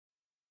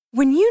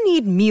When you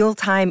need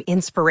mealtime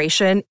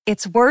inspiration,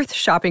 it's worth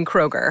shopping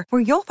Kroger,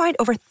 where you'll find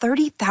over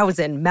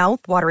 30,000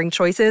 mouth-watering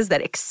choices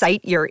that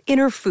excite your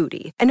inner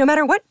foodie. And no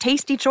matter what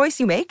tasty choice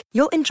you make,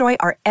 you'll enjoy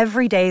our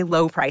everyday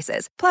low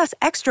prices, plus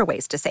extra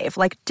ways to save,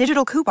 like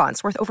digital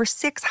coupons worth over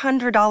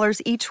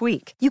 $600 each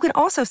week. You can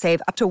also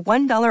save up to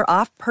 $1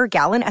 off per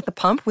gallon at the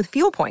pump with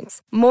fuel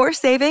points. More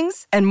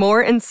savings and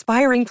more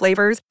inspiring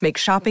flavors make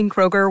shopping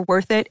Kroger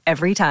worth it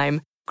every time.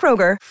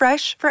 Kroger,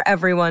 fresh for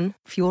everyone.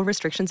 Fuel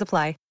restrictions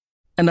apply.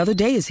 Another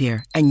day is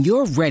here, and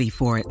you're ready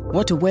for it.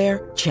 What to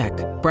wear? Check.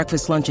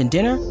 Breakfast, lunch, and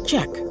dinner?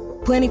 Check.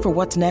 Planning for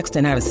what's next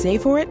and how to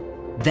save for it?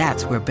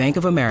 That's where Bank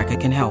of America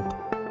can help.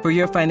 For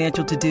your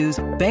financial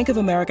to-dos, Bank of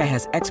America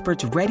has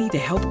experts ready to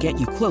help get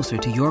you closer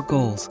to your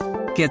goals.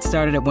 Get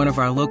started at one of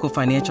our local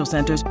financial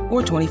centers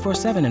or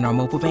 24/7 in our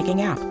mobile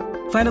banking app.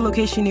 Find a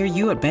location near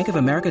you at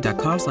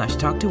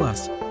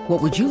bankofamerica.com/talktous.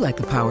 What would you like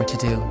the power to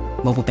do?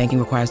 Mobile banking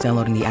requires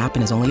downloading the app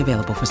and is only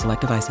available for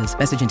select devices.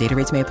 Message and data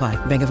rates may apply.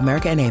 Bank of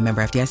America N.A.,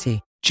 member FDIC.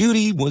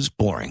 Judy was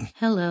boring.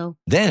 Hello.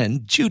 Then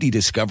Judy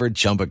discovered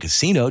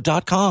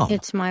ChumbaCasino.com.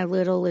 It's my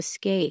little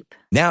escape.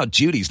 Now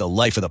Judy's the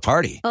life of the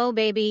party. Oh,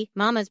 baby,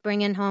 mama's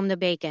bringing home the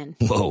bacon.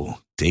 Whoa,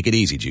 take it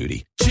easy,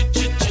 Judy.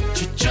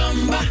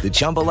 The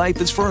Chumba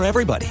life is for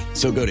everybody.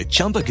 So go to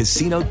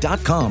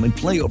ChumbaCasino.com and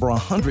play over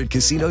 100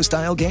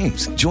 casino-style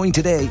games. Join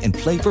today and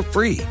play for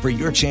free for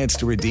your chance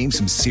to redeem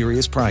some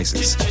serious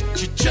prizes.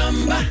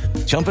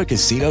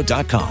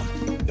 ChumbaCasino.com.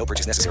 No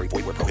purchase necessary.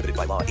 Void where prohibited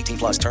by law.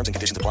 18+ terms and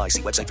conditions apply.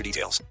 See website for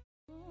details.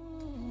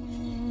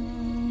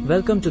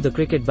 Welcome to the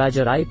Cricket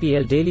Badger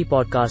IPL Daily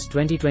Podcast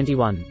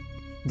 2021.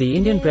 The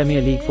Indian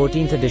Premier League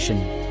 14th edition.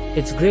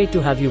 It's great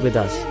to have you with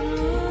us.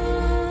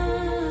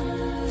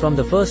 From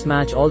the first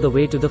match all the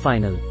way to the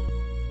final.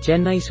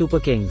 Chennai Super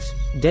Kings,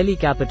 Delhi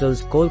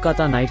Capitals,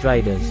 Kolkata Knight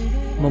Riders,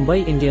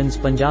 Mumbai Indians,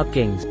 Punjab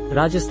Kings,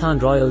 Rajasthan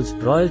Royals,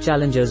 Royal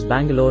Challengers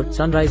Bangalore,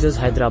 Sunrisers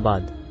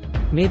Hyderabad.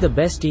 May the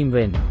best team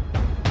win.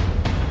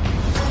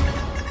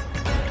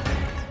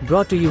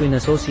 Brought to you in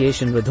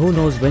association with Who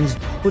Knows Wins.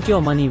 Put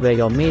your money where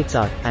your mates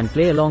are and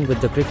play along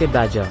with the Cricket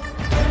Badger.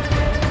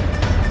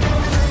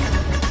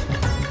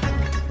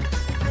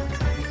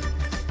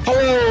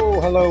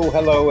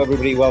 Hello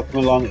everybody, welcome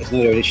along. It's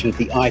another edition of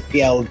the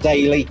IPL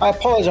Daily. I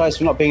apologise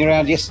for not being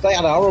around yesterday. I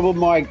had a horrible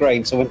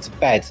migraine, so I went to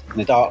bed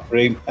in a dark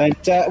room. And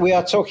we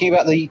are talking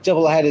about the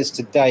double headers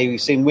today. We've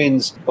seen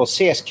wins, or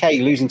CSK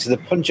losing to the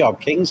Punjab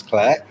Kings,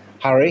 Claire.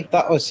 Harry,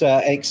 that was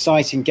an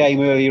exciting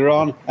game earlier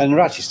on. And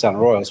Rajasthan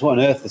Royals, what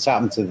on earth has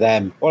happened to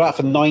them? One out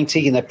for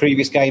 90 in their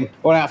previous game.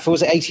 One out for,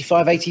 was it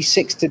 85,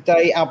 86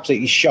 today?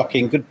 Absolutely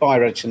shocking. Goodbye,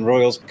 Rajasthan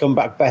Royals. Come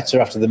back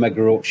better after the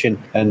mega auction.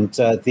 And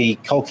the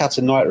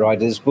Kolkata Knight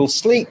Riders will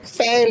sleep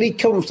fairly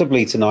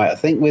comfortably tonight, I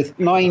think, with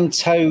 9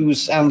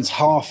 toes and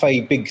half a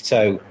big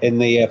toe in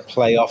the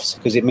playoffs,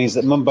 because it means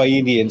that Mumbai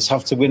Indians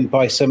have to win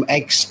by some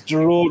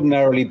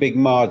extraordinarily big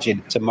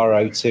margin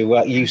tomorrow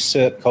to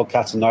usurp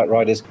Kolkata Knight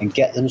Riders and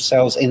get themselves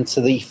into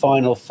the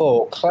final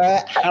four.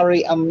 Claire,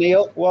 Harry and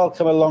Neil,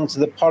 welcome along to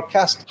the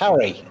podcast.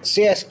 Harry,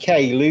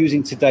 CSK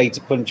losing today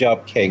to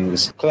Punjab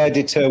Kings. Claire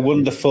did her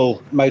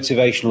wonderful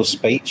motivational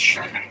speech.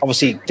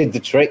 Obviously did the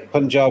trick.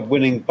 Punjab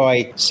winning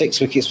by 6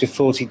 wickets with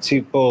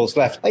 42 balls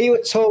left. Are you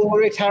at all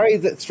worried, Harry,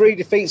 that 3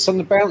 defeats on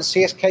the bounce,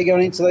 CSK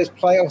going into those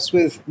playoffs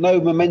with no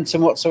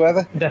momentum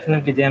whatsoever?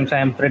 Definitely, James. I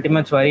am pretty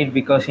much worried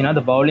because, the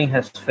bowling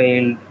has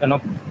failed.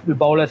 The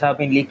bowlers have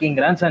been leaking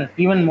runs, and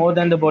even more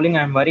than the bowling,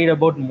 I'm worried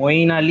about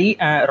Moeen Ali,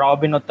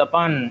 Robin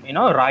Uthappan,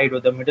 Ride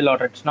with the middle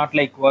order. It's not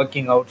like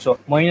working out. So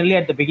Moeen Ali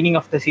at the beginning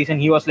of the season,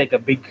 he was like a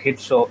big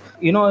hit. So,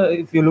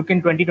 if you look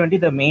in 2020,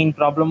 the main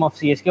problem of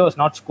CSK was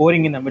not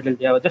scoring in the middle.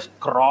 They were just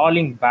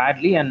crawling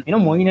badly. And,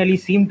 Moeen Ali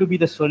seemed to be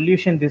the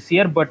solution this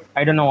year, but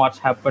I don't know what's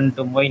happened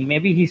to Moeen.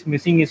 Maybe he's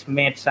missing his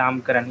mate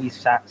Sam Curran. He's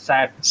sad.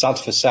 Sad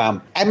for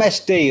Sam.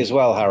 MSD as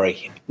well,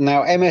 Harry.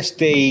 Now,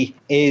 MSD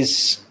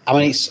is...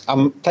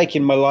 I'm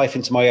taking my life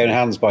into my own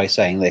hands by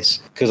saying this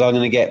because I'm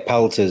going to get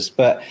pelters.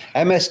 But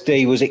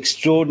MSD was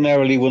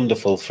extraordinarily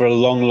wonderful for a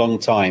long, long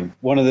time.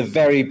 One of the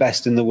very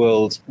best in the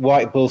world,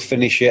 white ball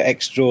finisher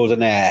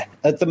extraordinaire.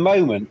 At the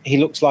moment, he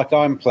looks like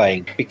I'm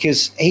playing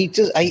because I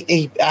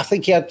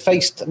think he had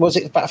faced, was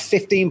it about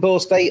 15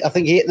 balls state? I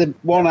think he hit the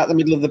one at the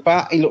middle of the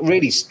bat. He looked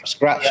really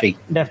scratchy. Yeah,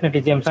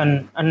 definitely, James.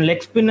 And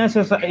leg spinners,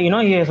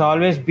 he has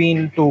always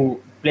been to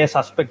play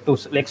suspect to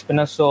leg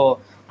spinners. So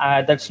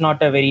that's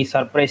not a very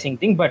surprising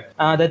thing. But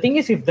the thing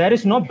is, if there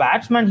is no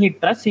batsman he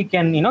trusts, he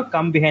can,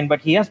 come behind. But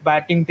he has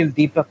batting till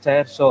Deepak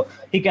Chahar, so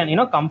he can,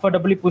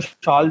 comfortably push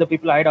all the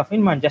people ahead of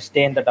him and just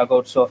stay in the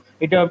dugout. So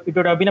it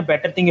would have been a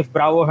better thing if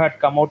Bravo had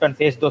come out and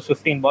faced those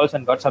 15 balls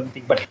and got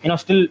something. But,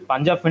 still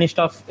Punjab finished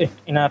off it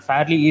in a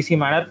fairly easy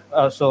manner.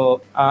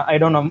 So I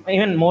don't know,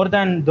 even more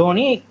than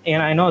Dhoni,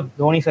 I know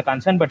Dhoni is a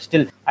concern, but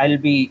still I'll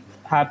be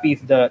happy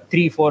if the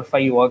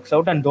 3-4-5 works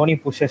out and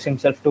Dhoni pushes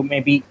himself to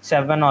maybe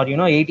 7 or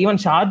 8. Even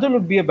Shardul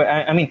would be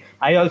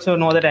I also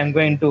know that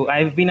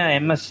I've been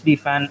an MSD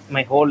fan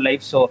my whole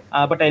life, so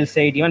but I'll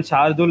say it, even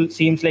Shardul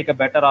seems like a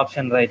better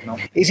option right now.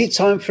 Is it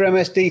time for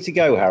MSD to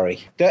go, Harry?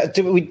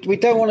 We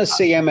don't want to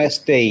see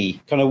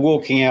MSD kind of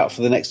walking out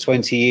for the next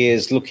 20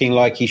 years looking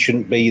like he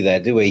shouldn't be there,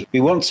 do we?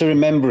 We want to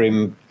remember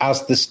him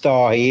as the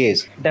star he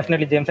is.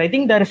 Definitely, James. I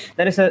think there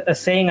is a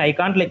saying, I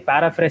can't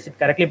paraphrase it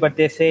correctly, but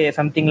they say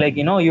something like,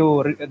 you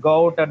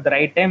go out at the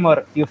right time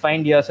or you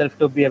find yourself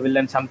to be a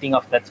villain, something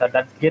of that sort.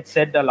 That gets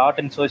said a lot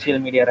in social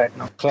media right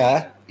now.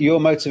 Claire, your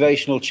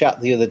motivational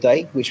chat the other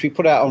day, which we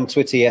put out on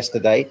Twitter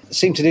yesterday,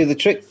 seemed to do the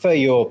trick for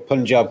your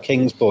Punjab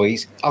Kings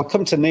boys. I'll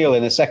come to Neil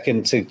in a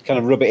second to kind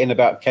of rub it in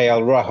about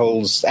KL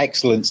Rahul's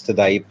excellence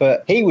today,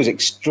 but he was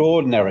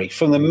extraordinary.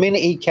 From the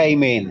minute he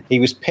came in, he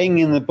was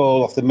pinging the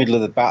ball off the middle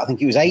of the bat. I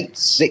think it was 8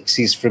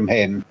 sixes from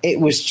him.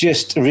 It was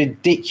just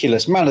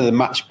ridiculous. Man of the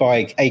match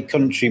by a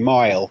country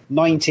mile.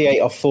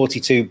 98 off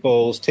 42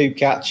 balls, 2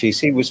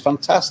 catches. He was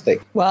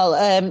fantastic.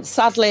 Well,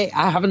 sadly,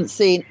 I haven't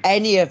seen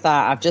any of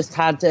that. I've just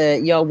had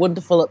your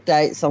wonderful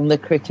updates on the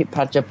Cricket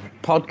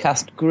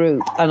podcast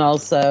group and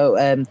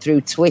also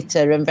through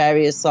Twitter and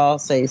various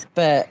sources.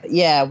 But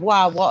yeah,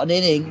 wow, what an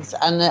innings.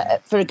 And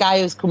for a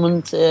guy who's come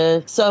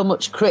under so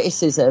much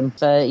criticism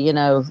for,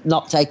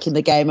 not taking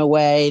the game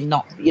away,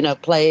 not,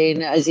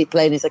 playing, is he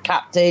playing as a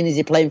captain? Is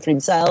he playing for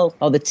himself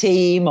or the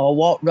team, or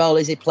what role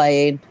is he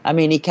playing? I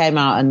mean, he came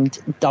out and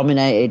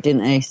dominated,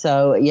 didn't he?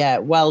 So yeah,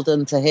 well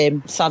done to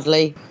him.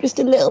 Sadly, just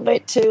a little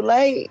bit too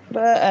late,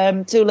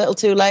 but too little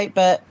too late.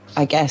 But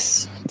I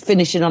guess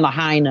finishing on a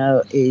high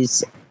note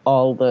is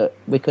all that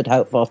we could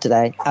hope for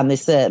today, and they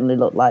certainly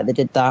looked like they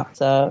did that.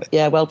 So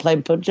yeah, well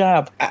played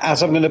Punjab.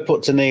 As I'm going to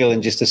put to Neil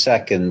in just a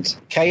second,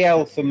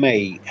 KL for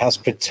me has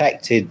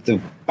protected the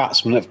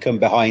batsmen that have come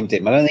behind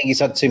him. I don't think he's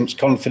had too much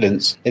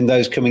confidence in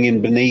those coming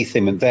in beneath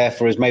him, and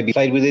therefore has maybe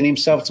played within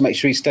himself to make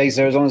sure he stays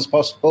there as long as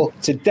possible.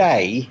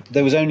 Today,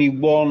 there was only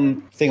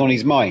one thing on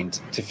his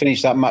mind: to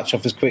finish that match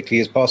off as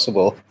quickly as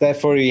possible.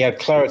 Therefore, he had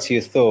clarity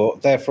of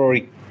thought. Therefore,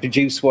 he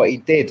produce what he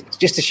did. It's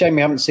just a shame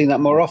we haven't seen that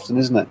more often,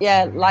 isn't it?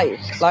 Yeah, like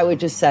we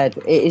just said,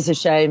 it is a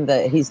shame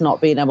that he's not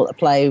been able to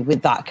play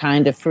with that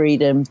kind of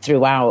freedom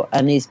throughout,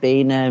 and he's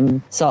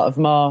been sort of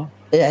more,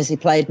 as he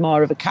played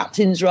more of a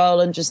captain's role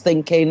and just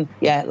thinking,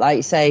 yeah, like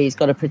you say, he's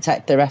got to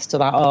protect the rest of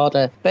that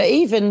order. But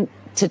even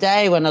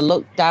today, when I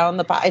looked down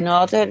the batting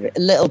order, a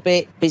little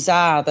bit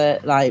bizarre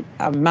that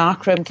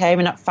Markram came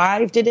in at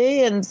 5, did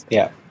he? And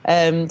yeah.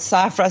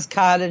 Sarfraz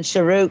Khan and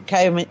Shahrukh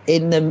came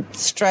in them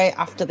straight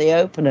after the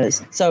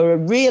openers. So a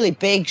really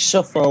big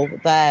shuffle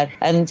there.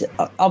 And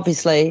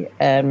obviously,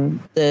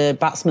 the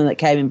batsman that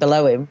came in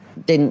below him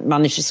didn't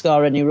manage to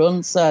score any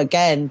runs. So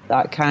again,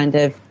 that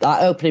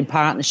opening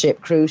partnership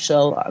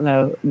crucial. I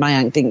know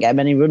Mayank didn't get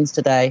many runs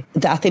today.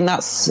 I think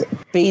that's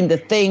been the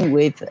thing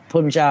with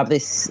Punjab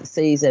this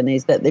season,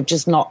 is that they've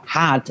just not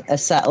had a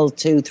settled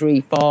 2,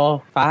 3,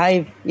 4,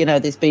 5.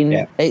 There's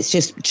been, It's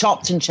just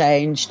chopped and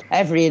changed.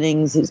 Every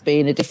innings it's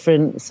been a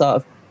different sort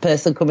of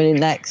person coming in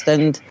next,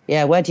 and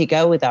yeah, where do you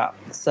go with that?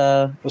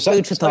 So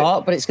food for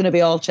thought, but it's going to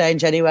be all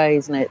change anyway,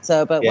 isn't it?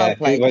 So, but well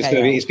played.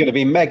 It's going to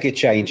be mega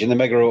change in the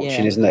mega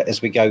auction, isn't it?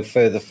 As we go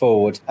further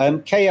forward,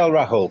 KL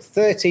Rahul,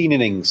 13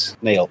 innings,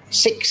 Neil,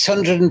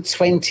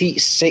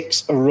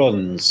 626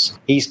 runs.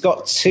 He's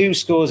got 2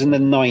 scores in the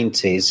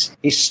 90s.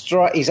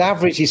 His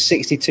average is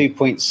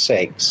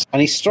 62.6,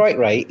 and his strike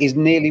rate is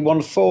nearly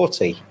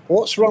 140.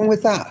 What's wrong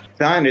with that?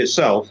 That in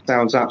itself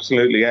sounds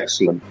absolutely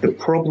excellent. The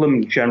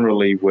problem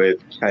generally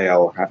with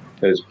KL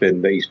has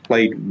been that he's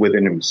played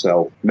within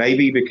himself,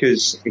 maybe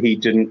because he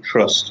didn't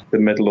trust the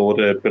middle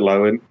order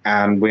below him,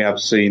 and we have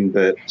seen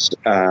that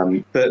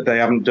that they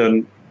haven't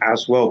done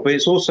as well. But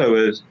it's also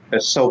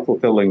a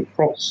self-fulfilling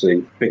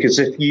prophecy, because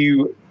if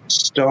you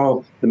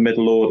starve the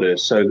middle order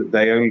so that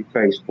they only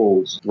face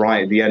balls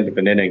right at the end of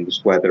an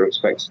innings where they're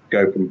expected to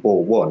go from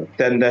ball 1,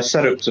 then they're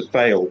set up to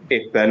fail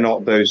if they're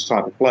not those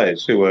type of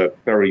players, who are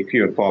very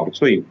few and far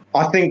between.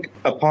 I think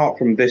apart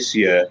from this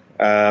year,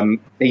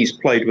 he's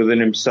played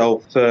within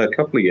himself for a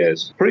couple of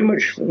years, pretty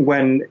much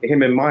when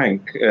him and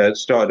Mayank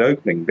started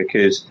opening,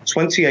 because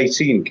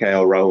 2018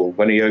 KL Rahul,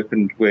 when he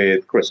opened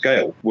with Chris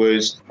Gayle,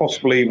 was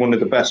possibly one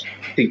of the best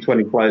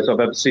T20 players I've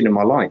ever seen in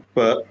my life.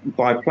 But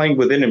by playing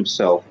within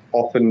himself,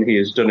 often he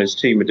has done his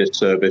team a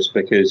disservice,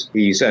 because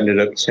he's ended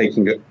up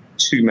taking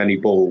too many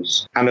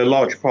balls. And a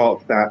large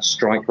part of that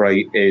strike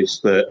rate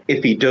is that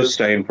if he does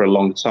stay in for a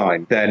long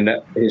time, then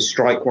his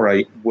strike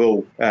rate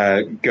will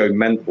go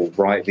mental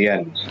right at the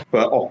end.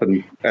 But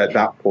often at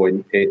that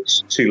point,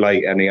 it's too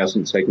late and he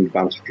hasn't taken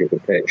advantage of the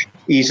pitch.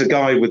 He's a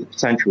guy with the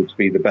potential to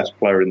be the best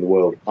player in the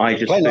world. I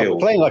just feel...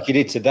 Playing like he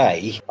did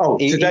today. Oh,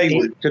 today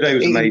was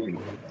amazing.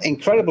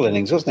 Incredible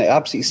innings, wasn't it?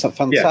 Absolutely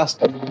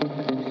fantastic.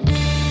 Yeah.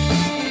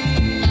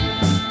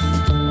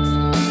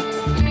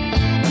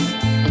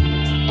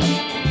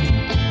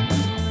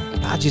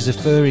 Badgers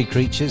are furry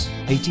creatures.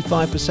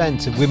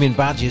 85% of women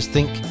badgers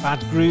think bad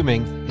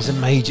grooming is a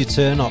major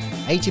turn-off.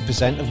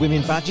 80% of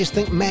women badgers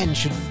think men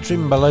should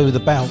trim below the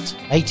belt.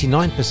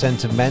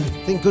 89% of men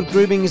think good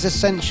grooming is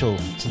essential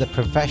to their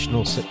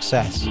professional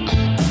success.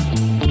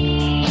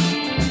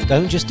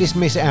 Don't just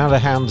dismiss it out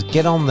of hand.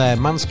 Get on there,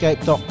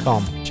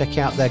 manscaped.com. Check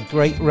out their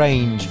great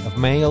range of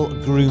male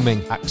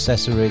grooming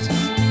accessories.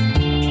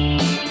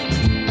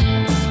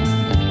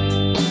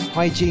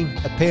 Hygiene,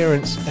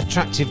 appearance,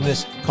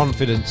 attractiveness,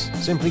 confidence.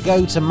 Simply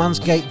go to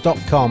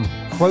manscaped.com,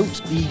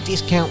 quote the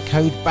discount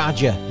code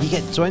BADGER. You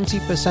get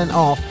 20%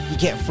 off, you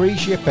get free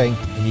shipping,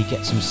 and you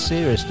get some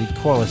seriously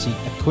quality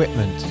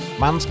equipment.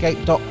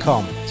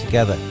 Manscaped.com.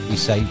 Together we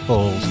save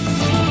balls.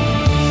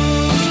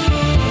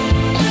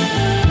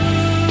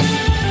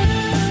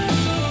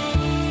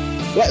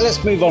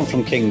 Let's move on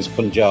from Kings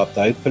Punjab,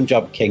 though.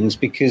 Punjab Kings,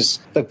 because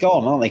they've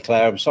gone, aren't they,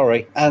 Claire? I'm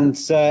sorry. And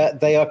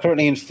they are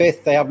currently in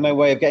 5th. They have no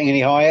way of getting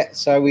any higher.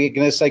 So we're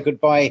going to say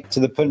goodbye to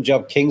the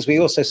Punjab Kings. We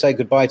also say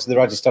goodbye to the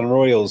Rajasthan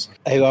Royals,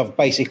 who have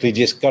basically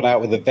just gone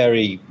out with a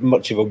very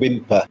much of a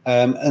whimper.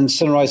 And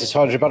Sunrisers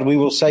Hyderabad, we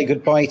will say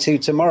goodbye to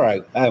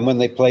tomorrow when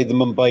they play the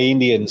Mumbai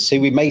Indians, who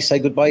we may say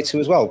goodbye to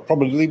as well.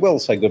 Probably will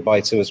say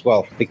goodbye to as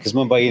well, because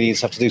Mumbai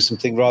Indians have to do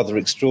something rather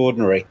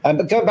extraordinary.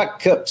 But going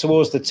back up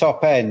towards the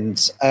top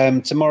end,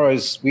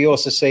 tomorrow's, we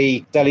also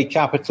see Delhi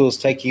Capitals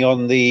taking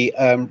on the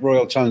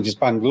Royal Challengers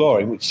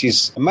Bangalore, which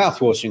is a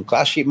mouth-watering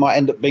clash. It might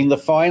end up being the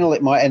final.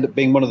 It might end up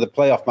being one of the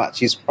playoff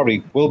matches.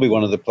 Probably will be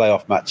one of the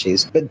playoff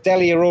matches. But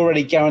Delhi are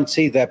already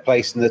guaranteed their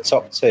place in the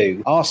top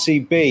 2.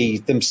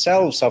 RCB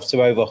themselves have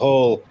to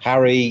overhaul,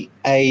 Harry,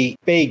 a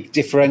big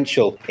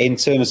differential in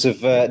terms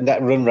of net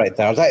run rate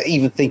there. I don't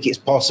even think it's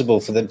possible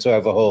for them to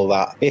overhaul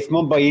that. If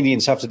Mumbai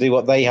Indians have to do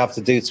what they have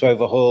to do to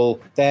overhaul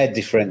their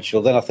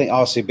differential, then I think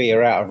RCB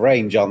are out of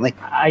range, aren't they?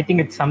 I think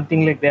it's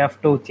something like they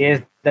have to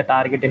chase the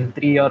target in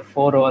 3 or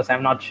 4 overs.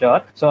 I'm not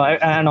sure. So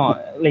I know,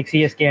 like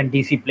CSK and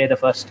DC play the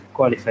first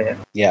qualifier.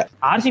 Yeah.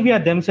 RCB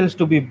are themselves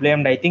to be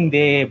blamed. I think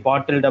they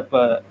bottled up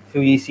a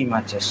few easy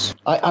matches.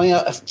 I mean,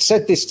 I've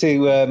said this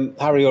to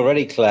Harry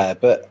already, Claire,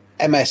 but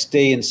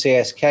MSD and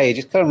CSK are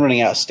just kind of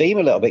running out of steam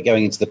a little bit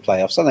going into the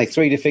playoffs, aren't they?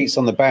 3 defeats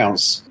on the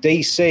bounce.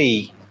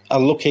 DC are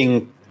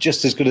looking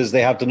just as good as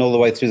they have done all the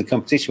way through the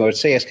competition, where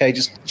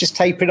CSK just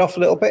tapering off a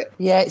little bit.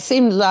 Yeah, it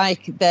seemed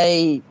like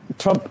they,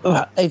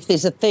 if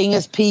there's a thing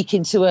as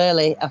peaking too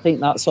early, I think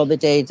that's what they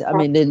did. I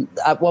mean,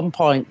 at one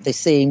point they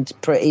seemed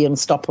pretty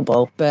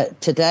unstoppable, but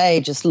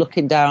today, just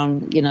looking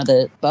down,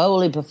 the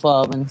bowling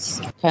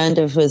performance kind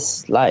of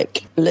was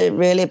like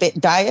really a bit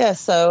dire.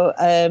 So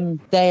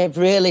they've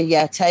really,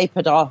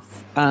 tapered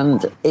off,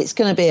 and it's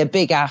going to be a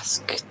big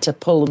ask to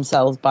pull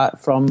themselves back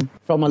from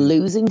a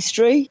losing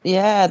streak.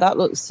 Yeah, that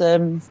looks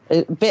a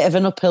bit of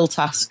an uphill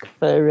task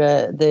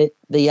for the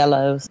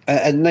Yellows.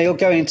 And they'll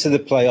go into the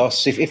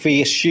playoffs, if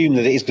we assume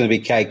that it is going to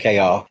be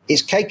KKR.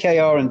 It's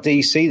KKR and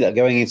DC that are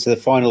going into the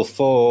Final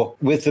Four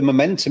with the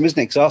momentum, isn't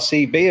it? Because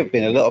RCB have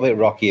been a little bit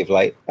rocky of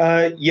late.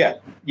 Yeah.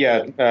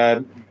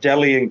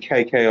 Delhi and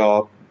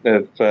KKR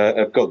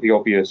have got the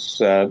obvious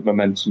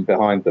momentum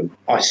behind them.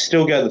 I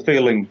still get the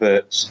feeling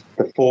that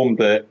the form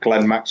that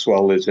Glenn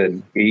Maxwell is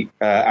in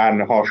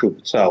and Harshal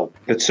Patel,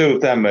 the two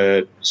of them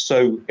are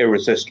so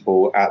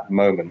irresistible at the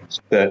moment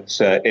that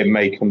it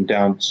may come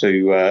down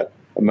to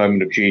a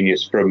moment of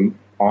genius from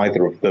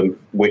either of them,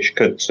 which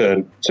could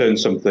turn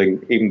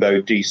something, even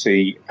though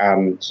DC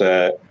and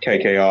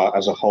KKR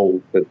as a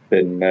whole have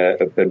been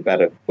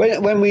better.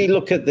 When we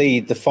look at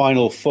the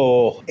Final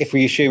Four, if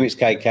we assume it's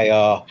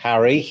KKR,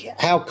 Harry,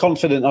 how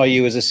confident are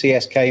you as a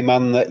CSK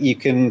man that you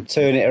can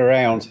turn it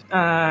around?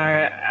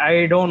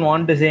 I don't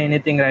want to say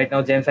anything right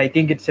now, James. I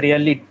think it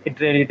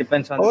really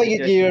depends on. Oh,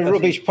 you're a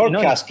rubbish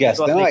podcast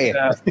guest, then,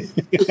 aren't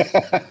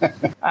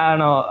you?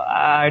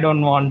 I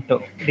don't want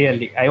to,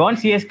 really. I want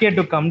CSK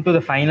to come to the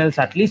finals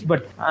at least,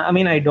 but I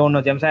mean, I don't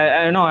know, James.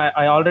 I know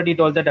I already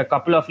told that a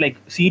couple of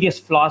serious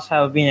flaws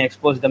have been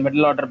exposed. The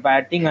middle order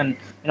batting and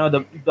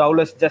the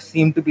bowlers just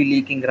seem to be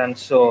leaking runs.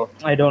 So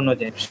I don't know,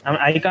 James.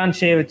 I can't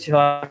say which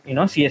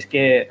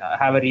CSK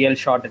have a real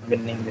shot at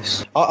winning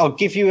this. I'll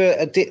give you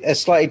a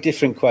slightly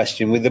different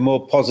question with a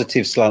more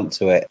positive slant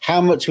to it. How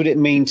much would it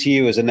mean to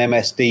you as an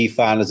MSD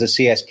fan, as a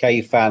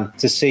CSK fan,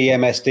 to see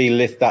MSD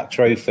lift that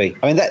trophy?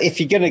 I mean, if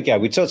you're going to go,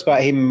 we talked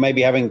about him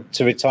maybe having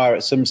to retire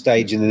at some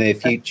stage in the near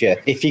future.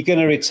 If you're going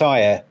to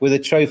retire with a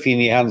trophy in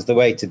your hands, the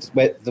way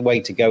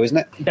to go, isn't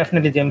it?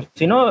 Definitely, James.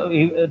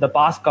 The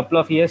past couple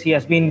of years he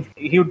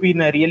would be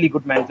in a really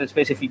good mental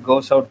space if he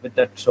goes out with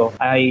that. So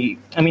I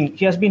mean,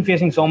 he has been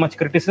facing so much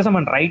criticism,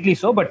 and rightly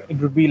so, but it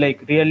would be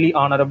really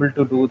honorable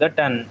to do that,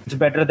 and it's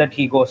better that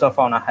he goes off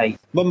on a high.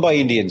 Mumbai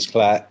Indians,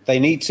 Claire, they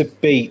need to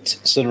beat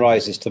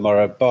Sunrisers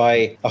tomorrow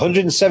by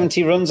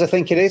 170 runs, I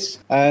think it is.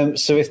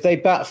 So if they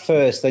bat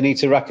first, they need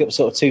to rack up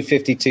sort of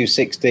 250,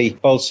 260,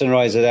 bowl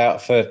Sunrisers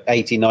out for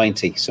 80,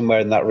 90, somewhere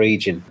in that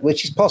region,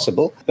 which is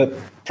possible, but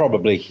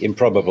probably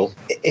improbable.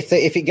 If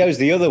it goes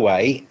the other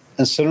way,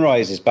 and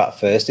Sunrisers bat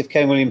first, if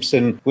Kane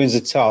Williamson wins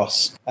the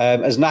toss,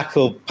 as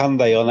Nakul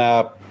Pandey on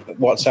our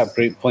WhatsApp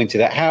group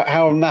pointed out,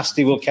 how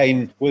nasty will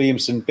Kane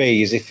Williamson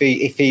be? Is if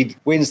he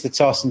wins the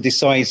toss and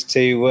decides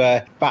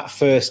to bat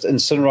first and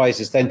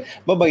Sunrisers, then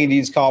Mumbai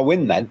Indians can't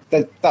win. Then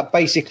that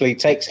basically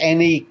takes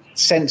any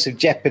sense of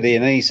jeopardy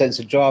and any sense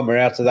of drama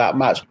out of that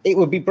match. It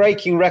would be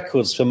breaking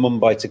records for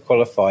Mumbai to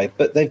qualify,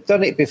 but they've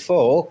done it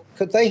before.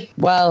 Could they?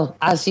 Well,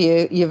 as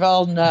you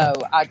all know,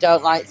 I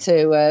don't like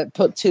to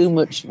put too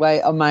much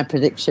weight on my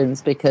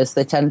predictions because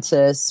they tend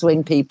to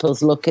swing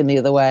people's luck in the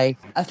other way.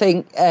 I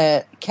think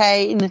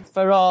Kane,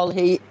 for all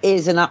he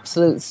is an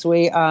absolute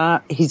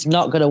sweetheart, he's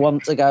not going to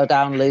want to go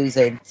down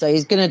losing. So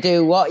he's going to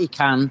do what he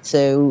can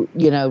to,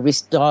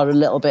 restore a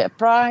little bit of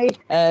pride.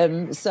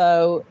 I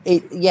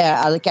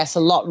guess a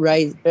lot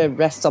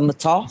rests on the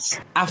toss.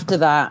 After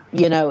that,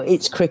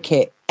 it's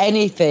cricket.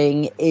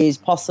 Anything is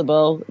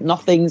possible.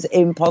 Nothing's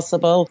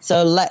impossible.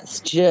 So let's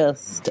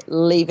just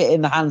leave it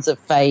in the hands of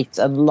fate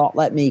and not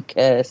let me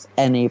curse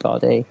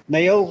anybody.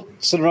 Neil,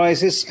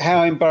 Sunrisers,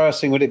 how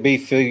embarrassing would it be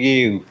for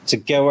you to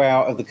go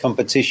out of the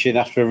competition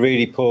after a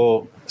really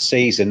poor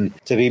season,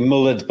 to be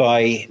mullered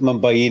by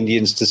Mumbai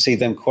Indians, to see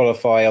them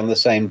qualify on the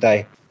same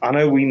day? I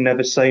know we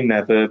never say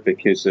never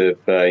because of,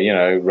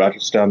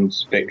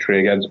 Rajasthan's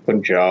victory against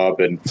Punjab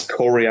and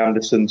Corey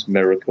Anderson's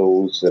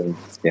miracles and,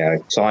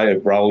 sight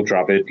of Rahul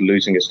Dravid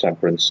losing his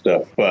temper and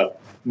stuff. But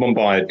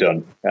Mumbai are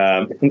done.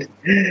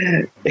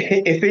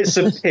 If it's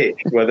a pitch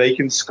where they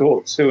can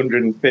score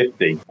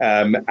 250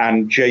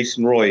 and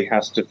Jason Roy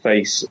has to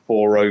face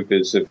 4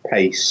 overs of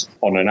pace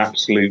on an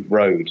absolute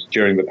road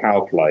during the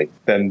power play,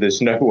 then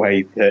there's no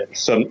way that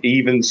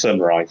even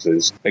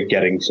Sunrisers are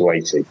getting to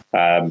 80.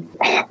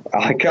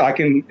 I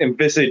can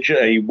envisage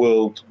a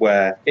world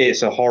where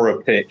it's a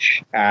horror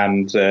pitch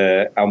and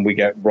we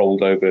get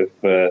rolled over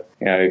for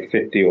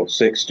 50 or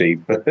 60,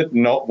 but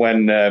not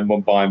when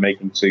Mumbai are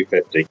making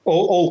 250.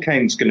 All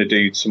Kane's going to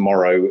do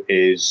tomorrow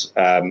is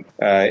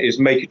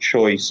make a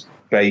choice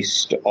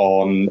based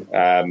on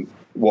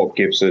what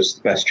gives us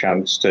the best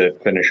chance to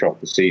finish off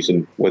the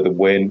season with a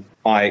win.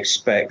 I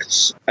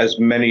expect as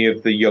many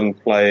of the young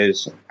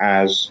players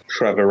as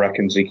Trevor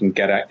reckons he can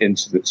get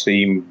into the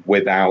team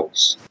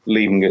without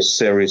leaving us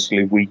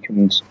seriously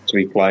weakened to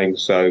be playing.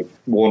 So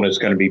Warner's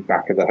going to be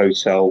back at the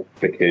hotel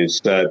because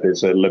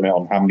there's a limit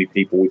on how many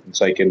people we can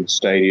take in the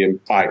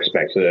stadium. I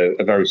expect a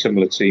very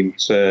similar team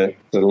to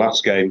the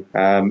last game,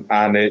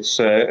 and it's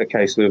a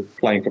case of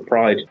playing for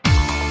pride.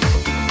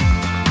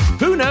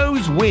 Who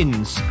Knows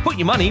wins. Put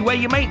your money where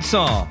your mates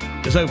are.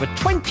 There's over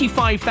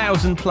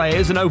 25,000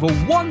 players and over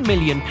 £1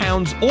 million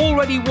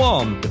already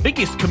won. The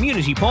biggest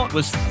community pot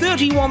was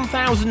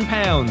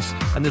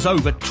 £31,000 and there's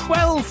over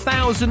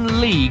 12,000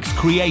 leagues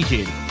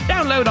created.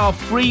 Download our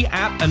free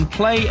app and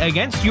play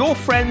against your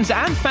friends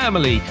and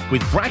family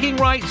with bragging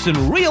rights and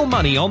real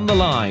money on the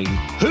line.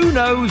 Who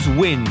Knows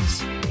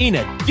wins in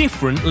a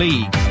different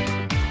league.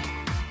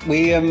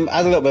 We had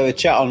a little bit of a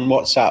chat on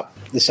WhatsApp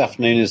this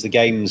afternoon as the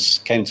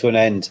games came to an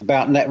end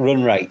about net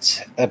run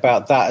rate,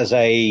 about that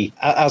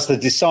as the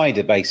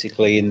decider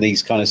basically in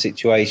these kind of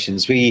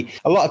situations. A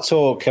lot of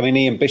talk. I mean,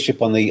 Ian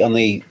Bishop on the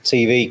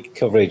TV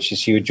coverage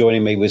as you were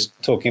joining me was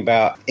talking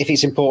about if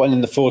it's important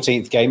in the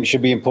 14th game, it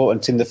should be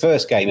important in the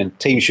first game, and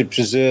teams should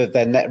preserve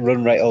their net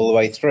run rate all the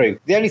way through.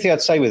 The only thing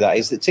I'd say with that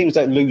is that teams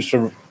don't lose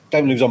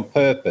on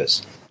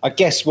purpose. I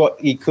guess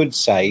what you could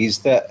say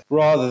is that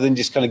rather than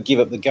just kind of give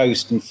up the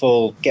ghost and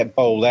get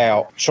bowled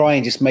out, try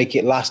and just make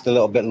it last a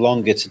little bit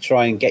longer to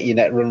try and get your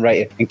net run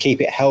rate and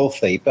keep it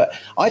healthy. But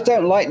I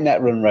don't like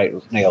net run rate,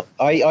 Neil.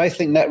 I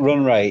think net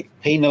run rate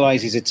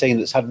penalises a team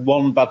that's had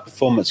one bad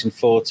performance in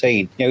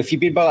 14. If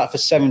you've been bowled out for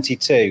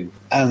 72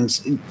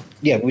 and...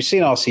 Yeah, we've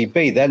seen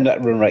RCB, their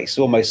net run rate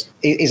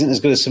isn't as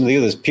good as some of the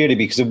others purely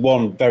because of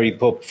one very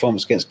poor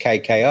performance against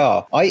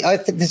KKR. I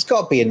think there's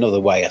got to be another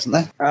way, hasn't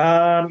there?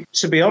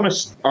 To be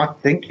honest, I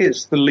think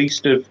it's the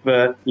least of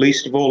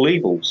all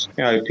evils.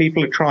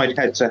 People have tried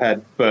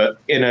head-to-head, but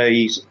in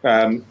a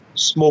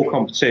small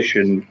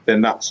competition,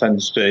 then that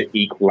tends to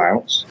equal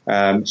out.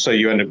 So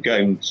you end up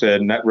going to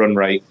net run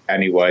rate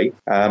anyway.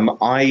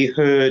 I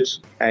heard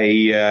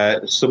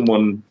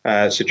someone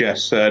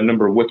suggest a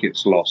number of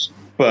wickets lost.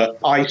 But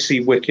I see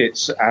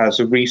wickets as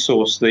a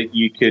resource that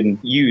you can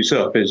use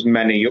up as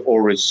many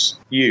or as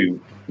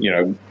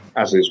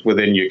as is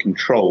within your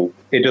control.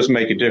 It doesn't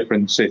make a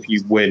difference if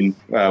you win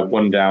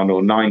 1 down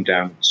or 9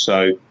 down.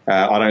 So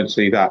I don't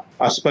see that.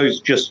 I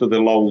suppose just for the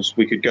lols,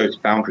 we could go to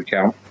boundary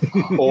count.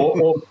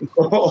 or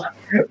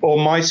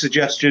my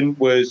suggestion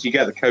was you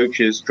get the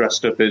coaches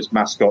dressed up as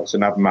mascots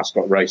and have a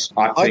mascot race.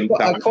 I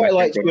quite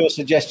liked your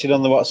suggestion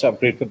on the WhatsApp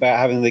group about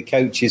having the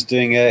coaches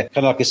doing a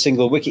kind of like a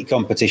single wicket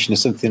competition or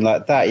something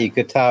like that. You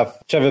could have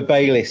Trevor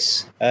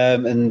Bayliss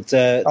and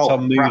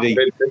Tom Moody.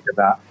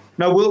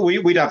 No,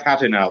 we'd have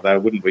had him out there,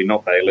 wouldn't we?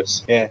 Not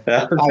Bayliss. Yeah.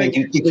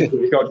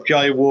 We've got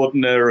Jai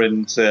Wardner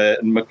and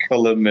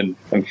McCullum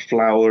and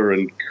Flower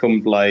and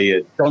Cumblay.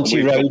 And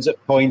Jonty Rhodes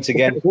at point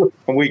again.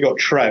 And we got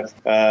Trev.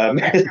 That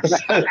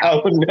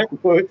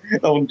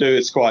wouldn't do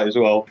us quite as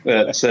well.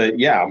 But,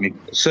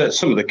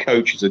 some of the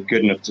coaches are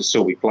good enough to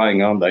still be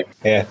playing, aren't they?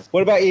 Yeah.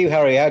 What about you,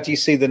 Harry? How do you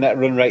see the net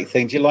run rate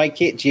thing? Do you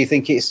like it? Do you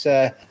think it's...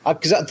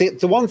 Because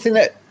the one thing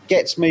that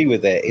gets me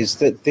with it is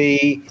that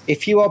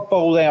if you are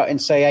bowled out in,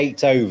 say,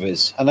 8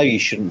 overs, I know you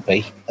shouldn't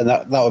be, and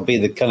that would be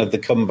the kind of the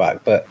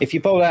comeback, but if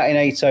you bowl out in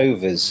 8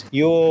 overs,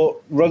 your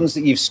runs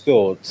that you've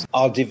scored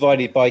are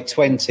divided by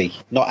 20,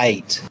 not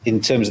 8,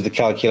 in terms of the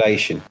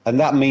calculation. And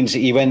that means that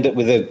you end up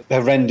with a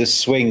horrendous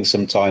swing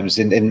sometimes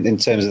in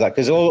terms of that,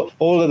 because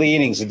all of the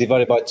innings are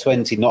divided by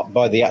 20, not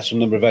by the actual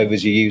number of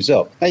overs you use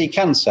up. Now, you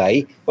can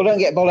say, well, don't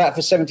get bowled out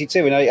for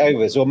 72 in 8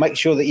 overs, or make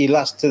sure that you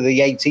last to the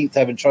 18th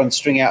over and try and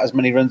string out as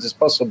many runs as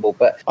possible.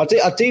 But I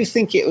do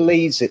think it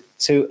leads it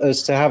to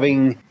us to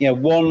having,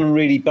 one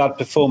really bad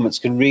performance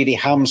can really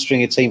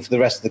hamstring a team for the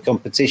rest of the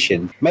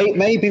competition.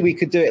 Maybe we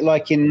could do it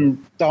like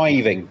in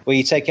diving, where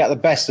you take out the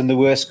best and the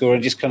worst score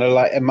and just kind of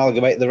like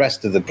amalgamate the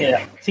rest of them.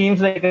 Yeah,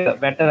 seems like a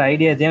better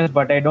idea, James,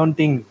 but I don't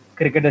think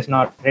cricket is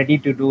not ready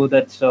to do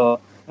that.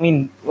 So I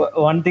mean,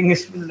 one thing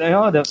is,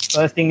 the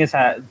first thing is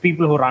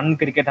people who run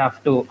cricket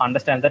have to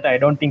understand that. I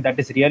don't think that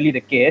is really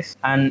the case.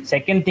 And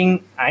second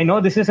thing, I know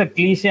this is a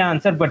cliche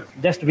answer, but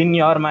just win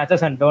your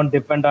matches and don't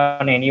depend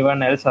on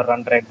anyone else or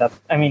run rate. That's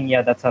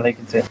all I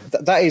can say.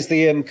 That is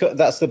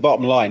that's the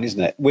bottom line,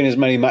 isn't it? Win as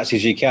many matches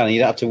as you can, and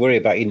you don't have to worry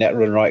about your net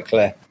run right,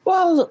 Claire.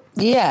 Well,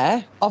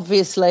 yeah,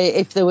 obviously,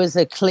 if there was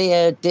a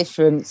clear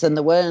difference and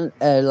there weren't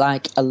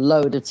like a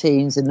load of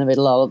teams in the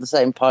middle all at the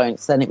same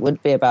points, then it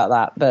would be about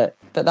that. But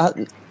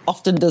that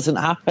often doesn't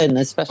happen,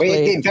 especially... Well,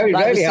 it very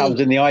rarely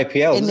happens in the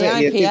IPL, doesn't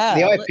it? IPL.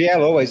 The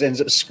IPL always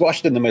ends up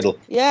squashed in the middle.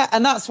 Yeah,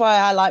 and that's why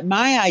I like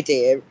my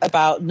idea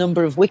about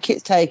number of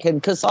wickets taken,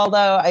 because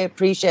although I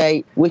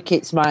appreciate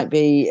wickets might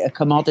be a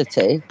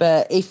commodity,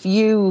 but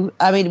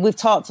we've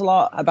talked a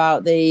lot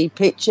about the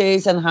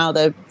pitches and how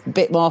they're a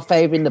bit more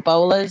favouring the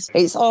bowlers.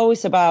 It's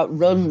always about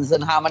runs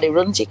and how many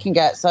runs you can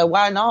get, so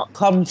why not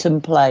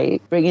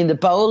contemplate bringing the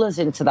bowlers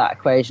into that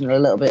equation a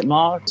little bit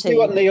more? See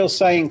what Neil's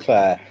saying,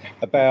 Claire,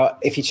 about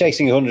if you're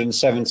chasing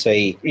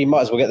 170, you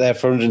might as well get there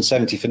for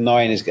 170 for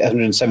 9 is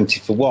 170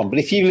 for 1. But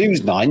if you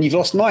lose 9, you've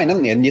lost 9,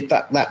 haven't you? And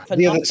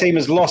the other team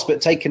has lost but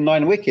taken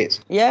 9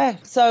 wickets. Yeah,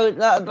 so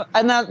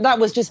that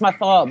was just my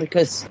thought,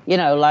 because,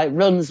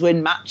 runs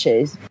win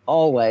matches,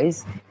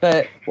 always,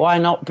 but why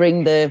not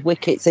bring the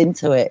wickets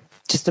into it?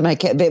 Just to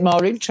make it a bit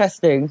more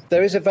interesting.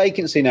 There is a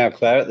vacancy now,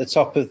 Claire, at the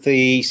top of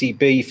the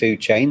ECB food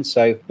chain.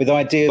 So with an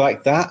idea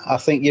like that, I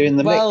think you're in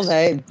the mix. Well,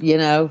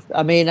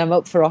 I'm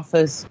up for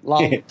offers.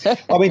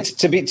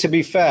 To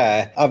be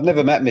fair, I've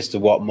never met Mr.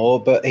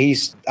 Watmore, but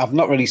I've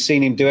not really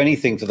seen him do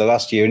anything for the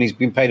last year, and he's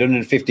been paid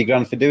 150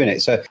 grand for doing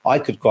it. So I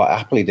could quite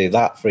happily do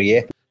that for a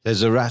year.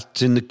 There's a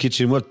rat in the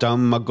kitchen, what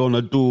am I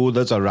gonna do?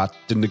 There's a rat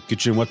in the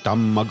kitchen, what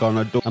am I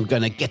gonna do? I'm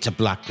gonna get a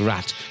black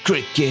rat,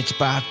 cricket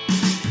bat.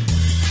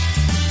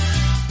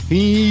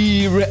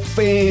 Here it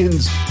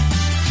fans.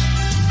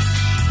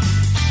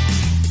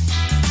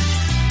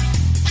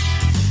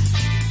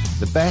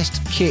 The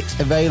best kit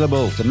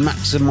available to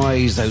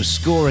maximise those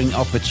scoring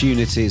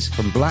opportunities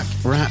from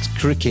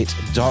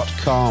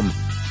blackratcricket.com.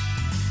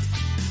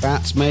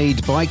 Bats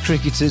made by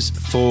cricketers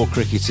for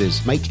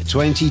cricketers. Make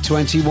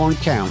 2021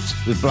 count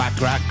with Black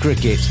Rat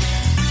Cricket.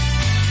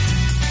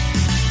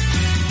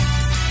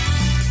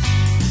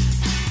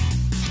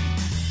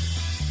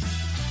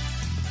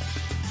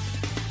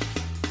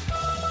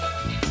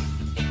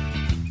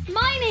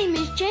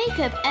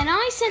 Jacob, and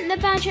I sent the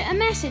Badger a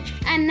message,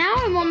 and now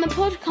I'm on the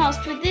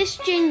podcast with this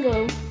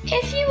jingle.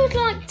 If you would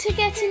like to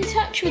get in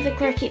touch with the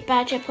Cricket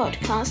Badger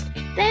podcast,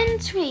 then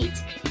tweet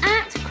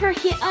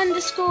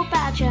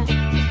 @cricket_badger.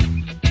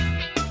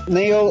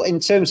 Neil, in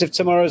terms of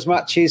tomorrow's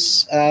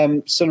matches,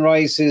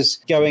 Sunrisers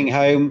going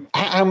home,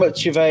 how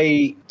much of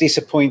a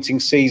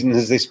disappointing season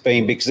has this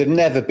been? Because they've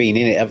never been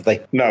in it, have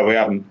they? No, we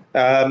haven't.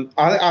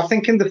 I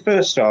think in the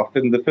first half,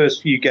 in the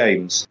first few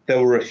games,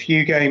 there were a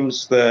few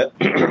games that,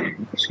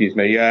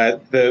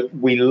 that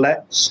we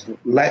let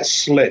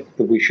slip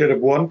that we should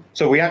have won.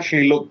 So we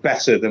actually looked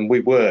better than we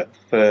were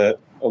for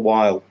a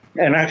while.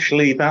 And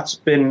actually, that's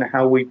been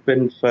how we've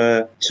been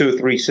for 2 or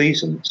 3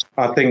 seasons.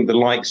 I think the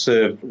likes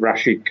of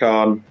Rashid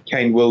Khan,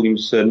 Kane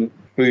Williamson,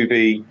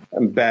 Bhuvi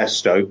and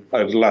Bairstow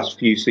over the last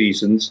few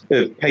seasons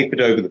have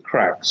papered over the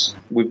cracks.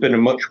 We've been a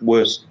much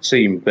worse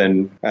team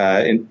than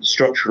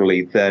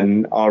structurally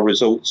than our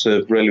results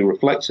have really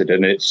reflected.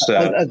 And it's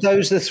are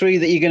those the 3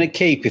 that you're going to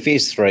keep? If it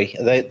is 3,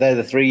 they're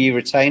the 3 you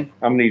retain?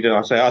 How many did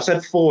I say? I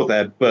said 4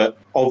 there, but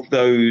of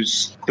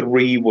those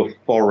 3 were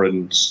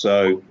foreign.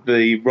 So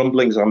the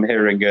rumblings I'm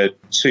hearing are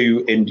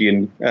 2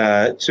 Indians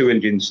that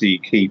you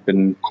keep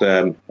and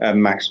a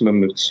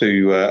maximum of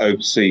 2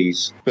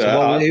 overseas. But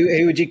so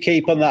who would you keep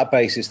keep on that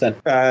basis then?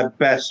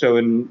 Bairstow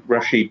and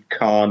Rashid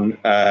Khan,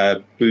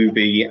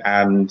 Booby,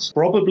 and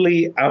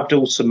probably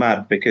Abdul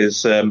Samad,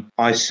 because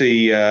I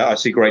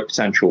see great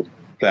potential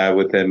there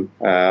with him.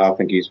 I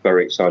think he's a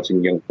very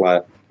exciting young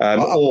player.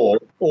 Or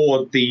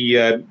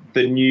the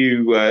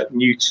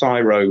new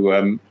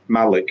Tyro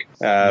Malik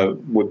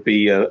would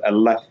be a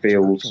left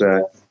field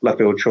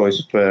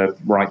choice for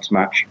right to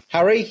match.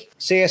 Harry,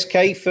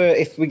 CSK for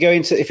if we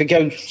go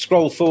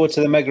scroll forward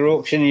to the mega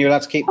auction, and you're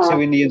allowed to keep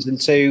 2 Indians and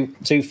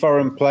two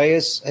foreign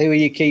players. Who are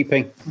you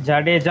keeping?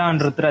 Jadeja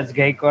and Rutraj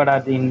Gaikwad are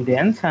the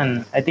Indians,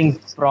 and I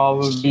think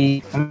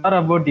probably I'm not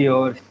about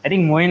yours. I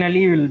think Moeen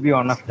Ali will be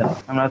one of them.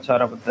 I'm not sure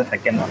about the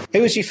second one.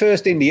 Who was your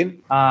first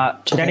Indian?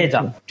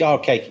 Jadeja.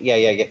 Okay,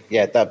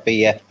 yeah. That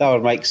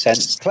would make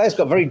sense. Claire's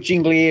got very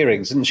jingly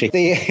earrings, hasn't she?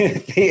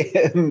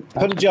 The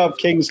Punjab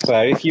Kings,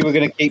 Claire. If you were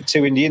going to keep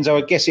 2 Indians, I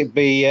would guess it'd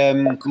be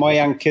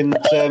Mayank and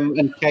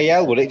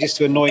KL, would it, just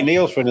to annoy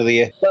Neil for another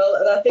year?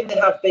 Well, I think they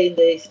have been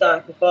the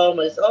star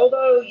performers.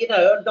 Although,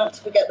 not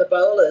to forget the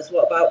bowlers.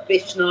 What about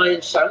Bishnoi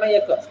and Shami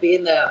have got to be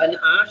in there, and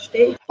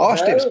Arshdeep?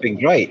 Arshdeep's been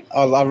great.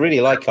 I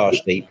really like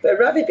Arshdeep. But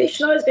Ravi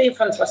Bishnoi has been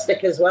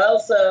fantastic as well.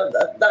 So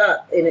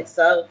that in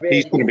itself, really,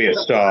 he's going to be a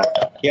star.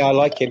 Yeah, I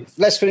like him.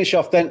 Let's finish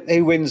off then.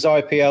 Who wins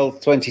IPL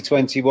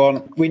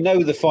 2021? We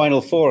know the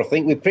final 4. I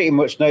think we pretty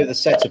much know the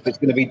setup. It's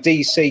going to be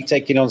DC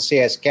taking on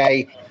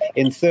CSK.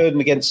 In third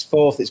and against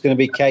fourth, it's going to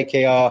be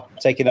KKR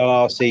taking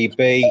on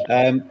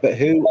RCB. But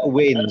who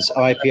wins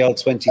IPL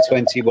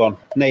 2021?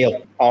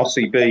 Neil.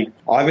 RCB.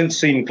 I haven't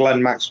seen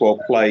Glenn Maxwell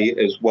play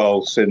as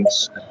well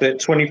since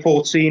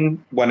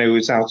 2014 when he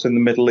was out in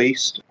the Middle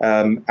East.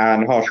 And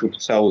Harshal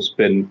Patel has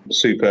been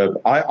superb.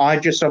 I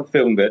just have a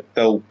feeling that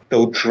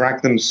they'll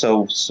drag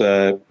themselves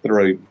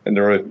through, and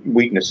there are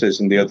weaknesses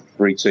in the other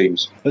 3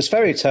 teams. There's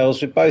fairy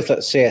tales with both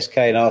CSK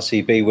and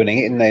RCB winning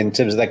it in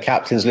terms of their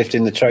captains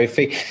lifting the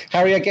trophy.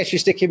 Harry, I guess you're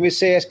sticking with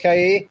CSK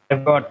here?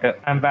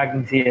 I'm back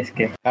in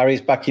CSK.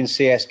 Harry's back in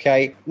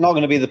CSK. Not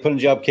going to be the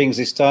Punjab Kings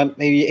this time.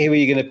 Who are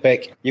you going to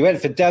pick? You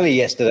went for Delhi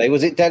yesterday.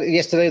 Was it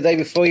yesterday, the day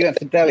before? You went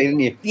for Delhi, didn't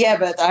you? Yeah,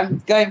 but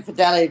I'm going for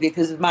Delhi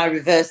because of my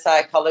reverse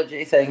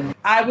psychology thing.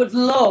 I would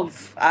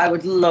love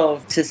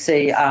to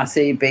see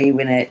RCB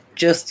win it,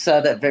 just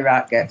so that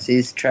Virat gets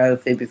his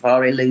trophy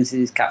before he leaves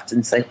his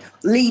captaincy.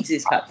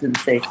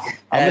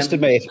 I must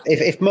admit,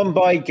 if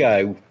Mumbai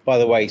go by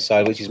the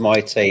wayside, which is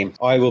my team,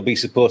 I will be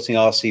supporting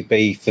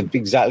RCB for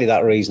exactly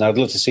that reason. I'd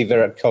love to see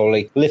Virat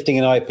Kohli lifting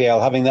an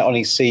IPL, having that on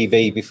his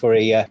CV before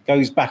he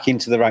goes back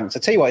into the ranks. I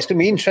tell you what, it's going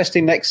to be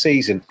interesting next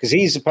season because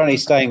he's apparently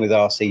staying with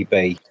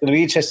RCB. It's going to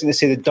be interesting to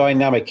see the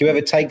dynamic.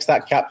 Whoever takes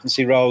that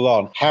captaincy role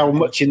on, how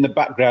much in the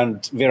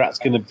background Virat's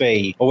going to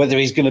be, or whether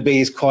he's going to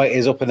be as quiet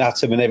as up and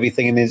atom and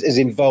everything and as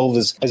involved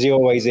as he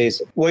always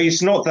is. Well,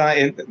 he's not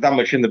that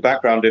much in the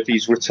background if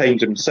he's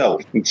retained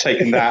himself and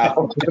taken that out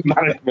of the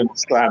management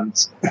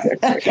stands.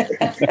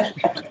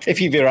 If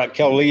you're Virat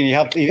Kohli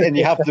and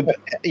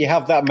you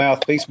have that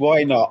mouthpiece,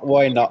 why not?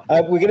 We're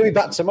going to be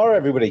back tomorrow,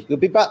 everybody. We'll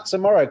be back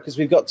tomorrow because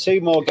we've got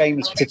 2 more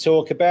games to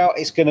talk about.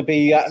 It's going to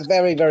be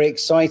very, very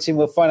exciting.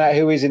 We'll find out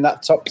who is in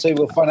that top 2.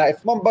 We'll find out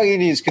if Mumbai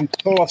Indians can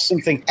pull off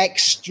something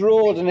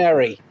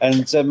extraordinary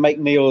and make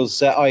Neil's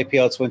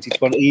IPL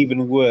 2020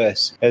 even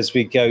worse as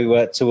we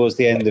go towards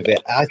the end of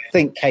it. I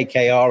think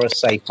KKR are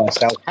safe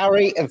myself.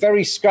 Harry, a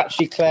very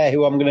scratchy Claire,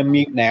 who I'm going to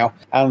mute now,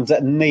 and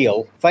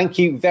Neil, thank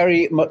you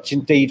very much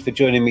indeed for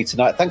joining me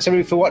tonight. Thanks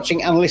everybody for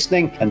watching and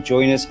listening, and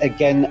join us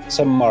again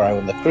tomorrow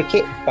on the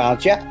Cricket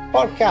Badger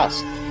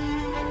podcast.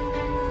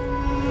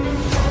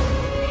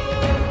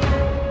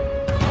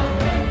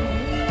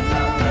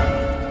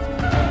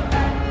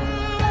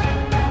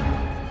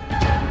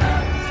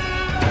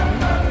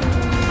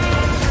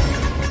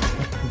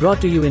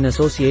 Brought to you in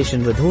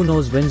association with Who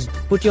Knows Wins.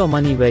 Put your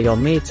money where your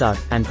mates are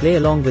and play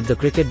along with the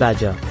Cricket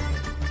Badger.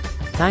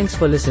 Thanks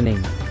for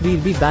listening. We'll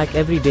be back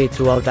every day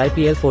throughout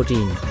IPL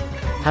 14.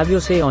 Have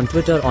your say on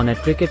Twitter on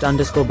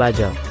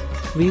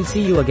 @cricket_badger. We'll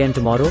see you again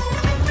tomorrow.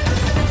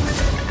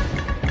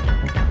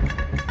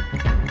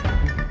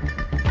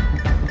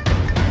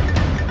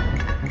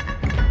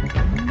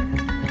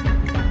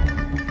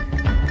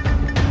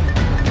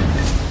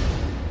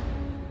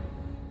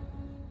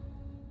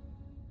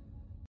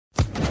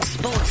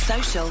 Sports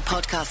Social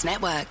Podcast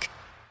Network.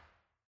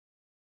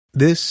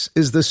 This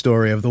is the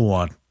story of the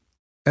one.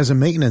 As a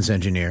maintenance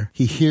engineer,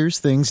 he hears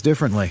things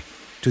differently.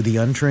 To the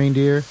untrained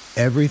ear,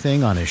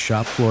 everything on his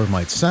shop floor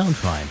might sound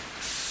fine,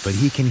 but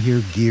he can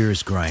hear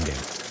gears grinding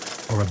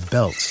or a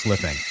belt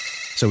slipping.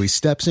 So he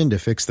steps in to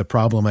fix the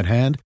problem at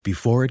hand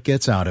before it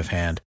gets out of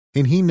hand.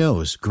 And he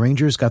knows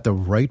Grainger's got the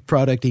right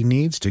product he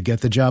needs to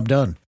get the job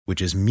done,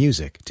 which is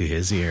music to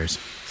his ears.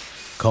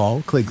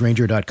 Call, click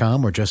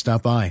Grainger.com, or just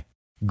stop by.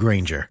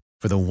 Grainger,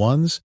 for the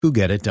ones who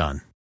get it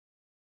done.